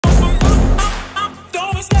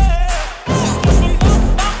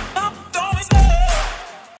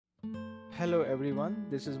everyone,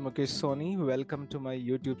 this is Mukesh Soni. Welcome to my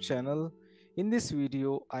YouTube channel. In this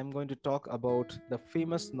video, I'm going to talk about the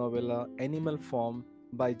famous novella Animal Farm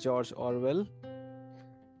by George Orwell.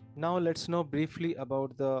 Now let's know briefly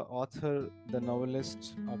about the author, the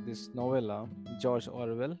novelist of this novella, George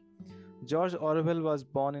Orwell. George Orwell was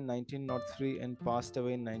born in 1903 and passed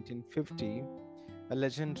away in 1950, a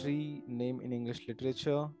legendary name in English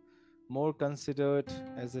literature, more considered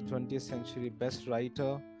as the 20th century best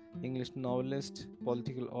writer, English novelist,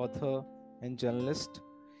 political author, and journalist.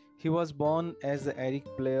 He was born as the Eric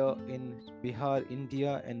player in Bihar,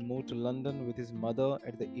 India, and moved to London with his mother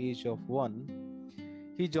at the age of 1.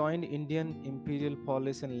 He joined Indian Imperial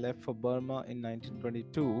Police and left for Burma in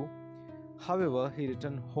 1922. However, he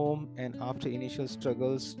returned home and after initial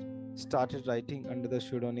struggles started writing under the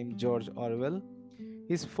pseudonym George Orwell.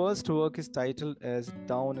 His first work is titled as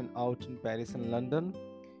Down and Out in Paris and London.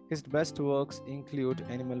 His best works include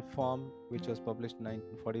Animal Farm, which was published in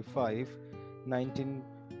 1945,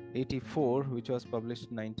 1984, which was published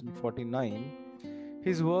in 1949.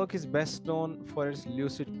 His work is best known for its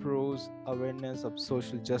lucid prose, awareness of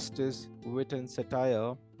social justice, wit, and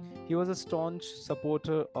satire. He was a staunch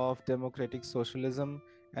supporter of democratic socialism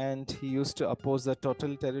and he used to oppose the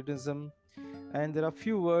totalitarianism. And there are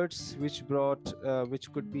few words which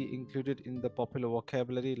could be included in the popular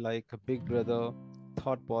vocabulary like big brother,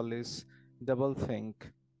 thought police, double think.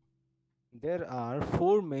 There are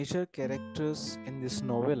four major characters in this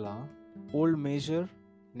novella: Old Major,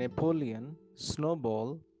 Napoleon,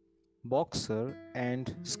 Snowball, Boxer,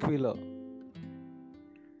 and Squealer.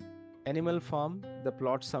 Animal Farm, the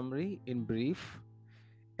plot summary in brief.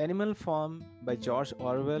 Animal Farm by George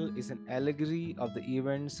Orwell is an allegory of the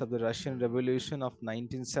events of the Russian Revolution of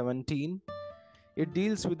 1917. It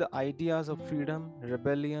deals with the ideas of freedom,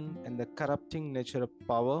 rebellion, and the corrupting nature of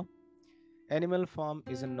power. Animal Farm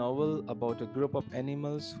is a novel about a group of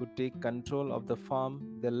animals who take control of the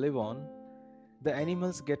farm they live on. The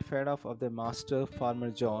animals get fed off of their master, Farmer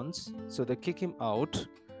Jones, so they kick him out.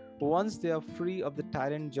 Once they are free of the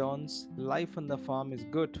tyrant Jones, life on the farm is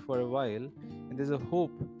good for a while, and there's a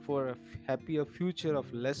hope for a happier future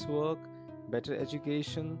of less work, better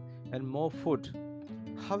education, and more food.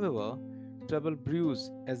 However, trouble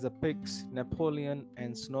brews as the pigs, Napoleon,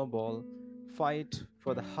 and Snowball fight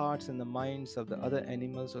for the hearts and the minds of the other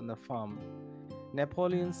animals on the farm.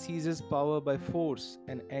 Napoleon seizes power by force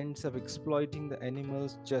and ends up exploiting the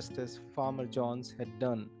animals just as Farmer Jones had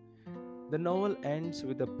done. The novel ends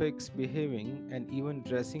with the pigs behaving and even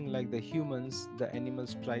dressing like the humans the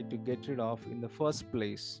animals tried to get rid of in the first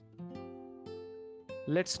place.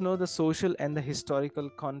 Let's know the social and the historical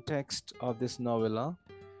context of this novella.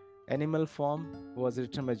 Animal Farm was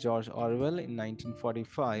written by George Orwell in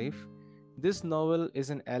 1945. This novel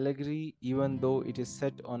is an allegory even though it is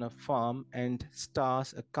set on a farm and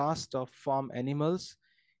stars a cast of farm animals.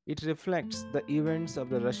 It reflects the events of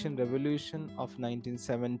the Russian Revolution of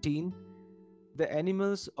 1917. The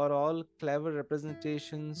animals are all clever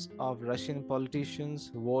representations of Russian politicians,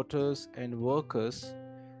 voters, and workers.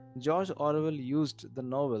 George Orwell used the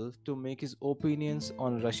novel to make his opinions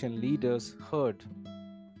on Russian leaders heard.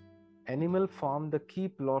 Animal Farm, the key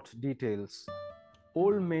plot details.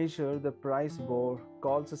 Old Major, the prize boar,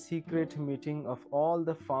 calls a secret meeting of all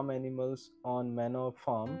the farm animals on Manor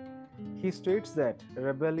Farm. He states that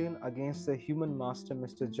rebellion against the human master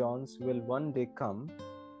Mr. Jones will one day come.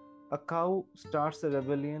 A cow starts the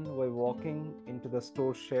rebellion by walking into the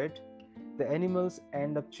store shed. The animals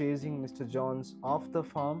end up chasing Mr. Jones off the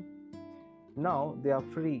farm. Now they are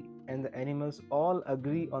free, and the animals all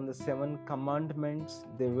agree on the 7 commandments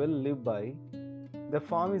they will live by. The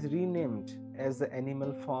farm is renamed as the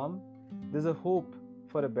Animal Farm. There's a hope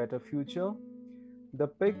for a better future. The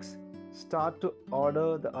pigs start to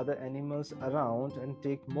order the other animals around and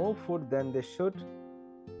take more food than they should.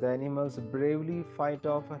 The animals bravely fight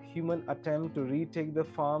off a human attempt to retake the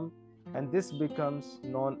farm, and this becomes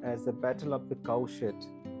known as the Battle of the Cowshed.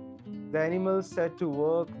 The animals set to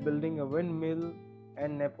work building a windmill,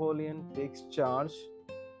 and Napoleon takes charge.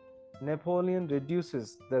 Napoleon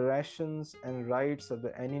reduces the rations and rights of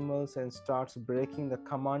the animals and starts breaking the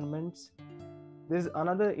commandments. There is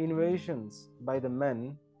another invasion by the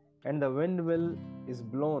men, and the windmill is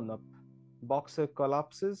blown up. Boxer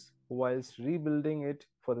collapses whilst rebuilding it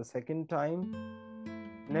for the second time.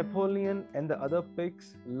 Napoleon and the other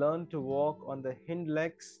pigs learn to walk on the hind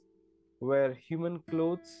legs, wear human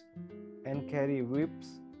clothes, and carry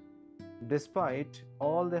whips. Despite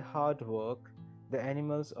all their hard work, the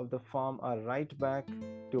animals of the farm are right back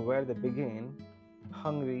to where they began,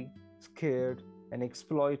 hungry, scared, and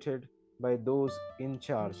exploited by those in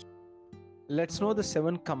charge. Let's know the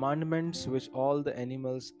 7 commandments which all the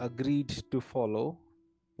animals agreed to follow.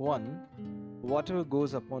 1. Whatever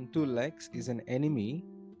goes upon 2 legs is an enemy.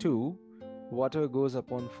 2. Whatever goes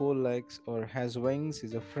upon 4 legs or has wings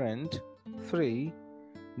is a friend. 3.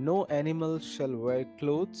 No animal shall wear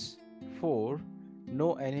clothes. 4.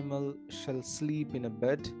 No animal shall sleep in a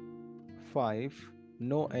bed. 5.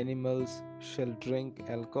 No animals shall drink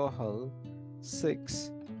alcohol.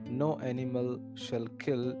 6. No animal shall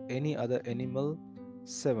kill any other animal.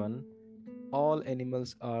 7. All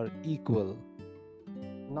animals are equal.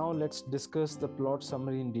 Now let's discuss the plot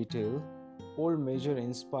summary in detail. Old Major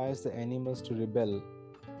inspires the animals to rebel.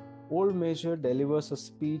 Old Major delivers a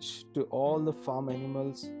speech to all the farm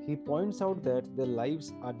animals. He points out that their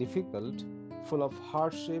lives are difficult, full of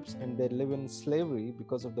hardships, and they live in slavery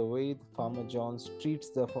because of the way Farmer Johns treats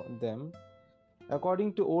them.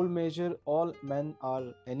 According to Old Major, all men are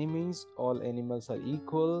enemies, all animals are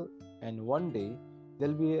equal, and one day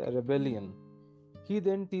there'll be a rebellion. He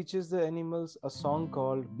then teaches the animals a song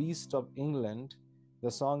called Beast of England.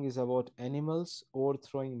 The song is about animals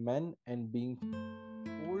overthrowing men and being.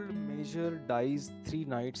 Old Major dies 3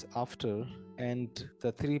 nights after, and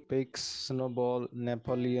the 3 pigs, Snowball,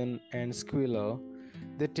 Napoleon, and Squealer,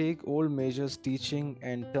 they take Old Major's teaching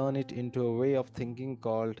and turn it into a way of thinking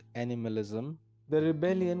called animalism. The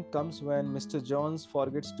rebellion comes when Mr. Jones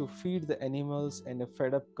forgets to feed the animals and a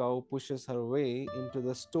fed up cow pushes her way into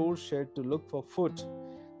the store shed to look for food.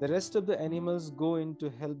 The rest of the animals go in to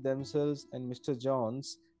help themselves, and Mr.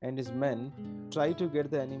 Jones and his men try to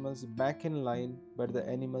get the animals back in line, but the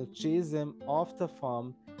animals chase them off the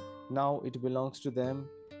farm. Now it belongs to them.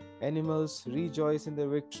 Animals rejoice in their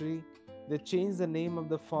victory. They change the name of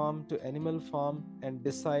the farm to Animal Farm and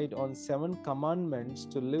decide on 7 commandments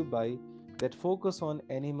to live by that focus on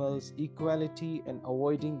animals, equality, and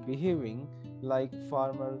avoiding behaving like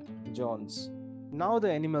Farmer Jones. Now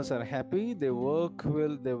the animals are happy. They work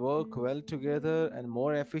well together and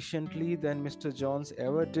more efficiently than Mr. Jones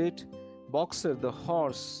ever did. Boxer, the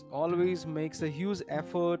horse, always makes a huge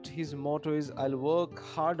effort. His motto is I'll work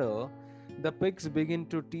harder. The pigs begin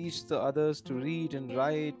to teach the others to read and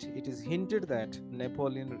write. It is hinted that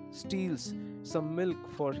Napoleon steals some milk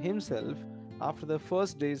for himself after the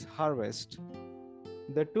first day's harvest.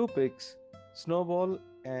 The 2 pigs, Snowball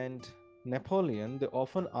and Napoleon, they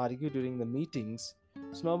often argue during the meetings.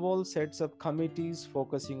 Snowball sets up committees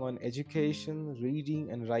focusing on education,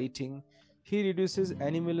 reading, and writing. He reduces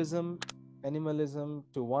animalism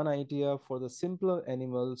to one idea for the simpler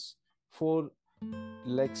animals: 4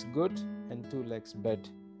 legs good and 2 legs bad.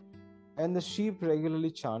 And the sheep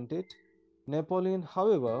regularly chant it. Napoleon,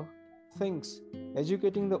 however, thinks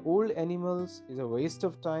educating the old animals is a waste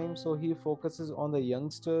of time, so he focuses on the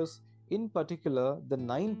youngsters, in particular the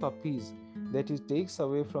 9 puppies that he takes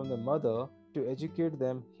away from the mother to educate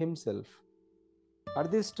them himself.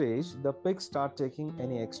 At this stage, the pigs start taking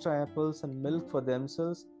any extra apples and milk for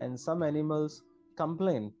themselves, and some animals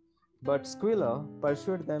complain. But Squealer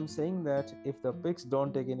persuades them, saying that if the pigs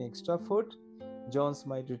don't take any extra food, Jones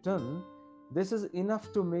might return. This is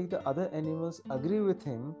enough to make the other animals agree with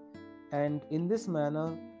him, and in this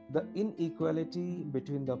manner, the inequality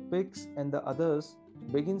between the pigs and the others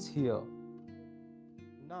begins here.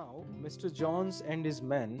 Now, Mr. Jones and his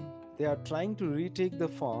men, they are trying to retake the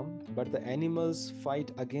farm, but the animals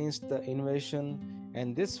fight against the invasion,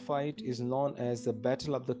 and this fight is known as the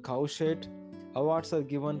Battle of the Cowshed. Awards are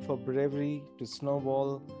given for bravery to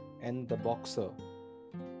Snowball and the Boxer.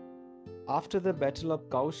 After the Battle of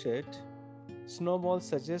Cowshed, Snowball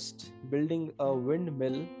suggests building a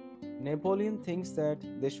windmill. Napoleon thinks that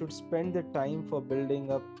they should spend the time for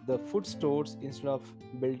building up the food stores instead of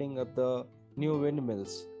building up the new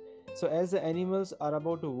windmills. So, as the animals are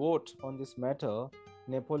about to vote on this matter,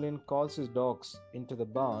 Napoleon calls his dogs into the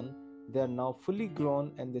barn. They are now fully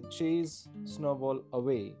grown and they chase Snowball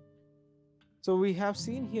away. So we have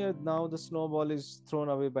seen here now the Snowball is thrown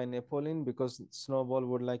away by Napoleon because Snowball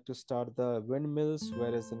would like to start the windmills,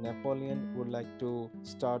 whereas the Napoleon would like to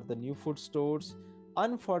start the new food stores.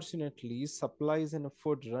 Unfortunately, supplies and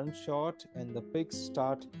food run short, and the pigs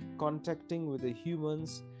start contacting with the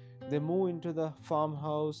humans. They move into the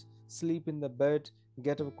farmhouse, sleep in the bed,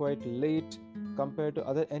 get up quite late compared to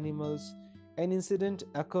other animals. An incident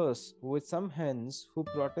occurs with some hens who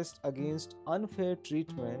protest against unfair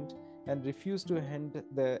treatment and refuse to hand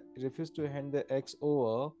the eggs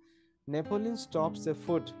over. Napoleon stops their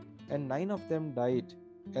food, and 9 of them died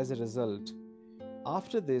as a result.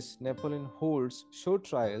 After this, Napoleon holds show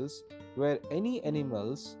trials where any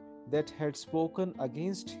animals that had spoken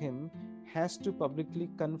against him has to publicly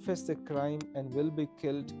confess the crime and will be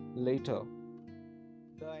killed later.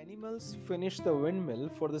 The animals finished the windmill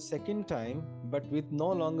for the second time, but with no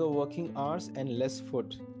longer working hours and less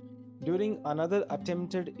food. During another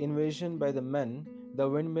attempted invasion by the men, the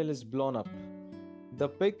windmill is blown up. The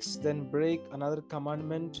pigs then break another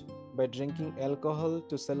commandment by drinking alcohol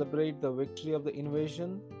to celebrate the victory of the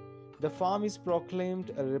invasion. The farm is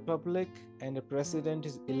proclaimed a republic and a president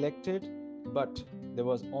is elected, but there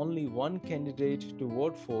was only one candidate to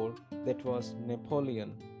vote for, that was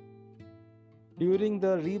Napoleon. During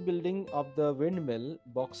the rebuilding of the windmill,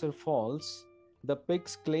 Boxer Falls, the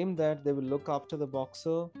pigs claim that they will look after the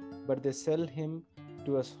boxer, but they sell him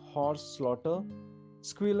to a horse slaughter.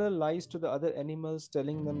 Squealer lies to the other animals,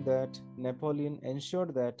 telling them that Napoleon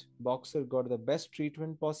ensured that Boxer got the best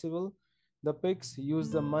treatment possible. The pigs use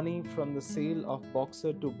the money from the sale of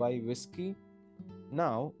Boxer to buy whiskey.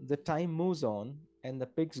 Now, the time moves on and the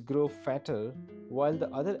pigs grow fatter while the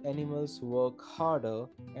other animals work harder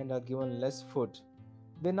and are given less food.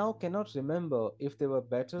 They now cannot remember if they were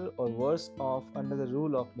better or worse off under the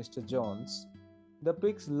rule of Mr. Jones. The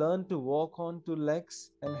pigs learn to walk on two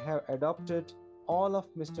legs and have adopted all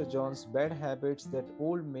of Mr. John's bad habits that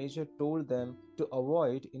old Major told them to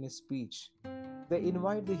avoid in his speech. They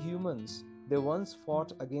invite the humans they once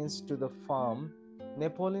fought against to the farm.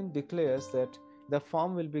 Napoleon declares that the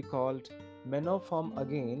farm will be called Manor Farm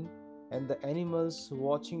again, and the animals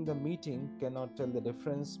watching the meeting cannot tell the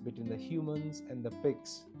difference between the humans and the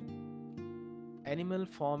pigs. Animal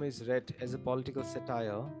Farm is read as a political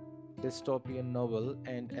satire, dystopian novel,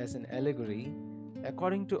 and as an allegory.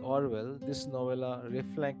 According to Orwell, this novella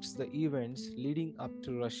reflects the events leading up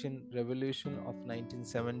to Russian Revolution of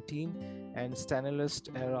 1917 and Stalinist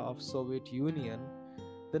era of Soviet Union.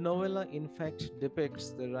 The novella in fact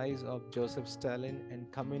depicts the rise of Joseph Stalin and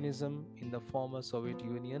communism in the former Soviet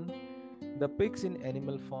Union. The pigs in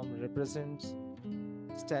Animal Farm represents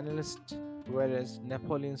Stalinist, whereas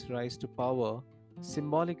Napoleon's rise to power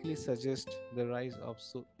symbolically suggests the rise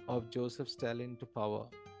of Joseph Stalin to power.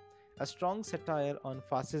 A strong satire on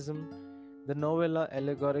fascism, the novella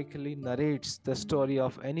allegorically narrates the story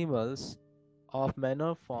of animals of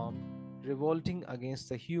Manor Farm revolting against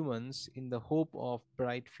the humans in the hope of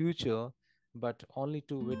bright future, but only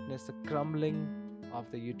to witness the crumbling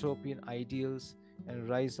of the utopian ideals and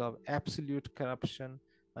rise of absolute corruption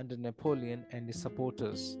under Napoleon and his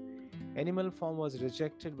supporters. Animal Farm was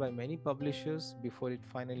rejected by many publishers before it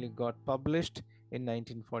finally got published in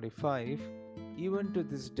 1945. Even to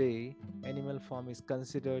this day, Animal Farm is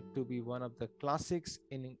considered to be one of the classics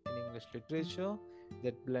in English literature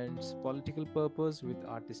that blends political purpose with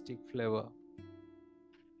artistic flavor.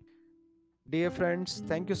 Dear friends,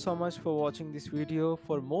 thank you so much for watching this video.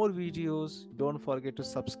 For more videos, don't forget to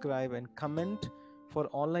subscribe and comment. For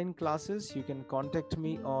online classes, you can contact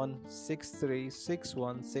me on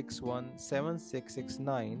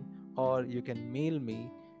 6361617669 or you can mail me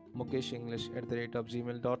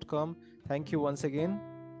mukeshenglish@gmail.com. Thank you once again.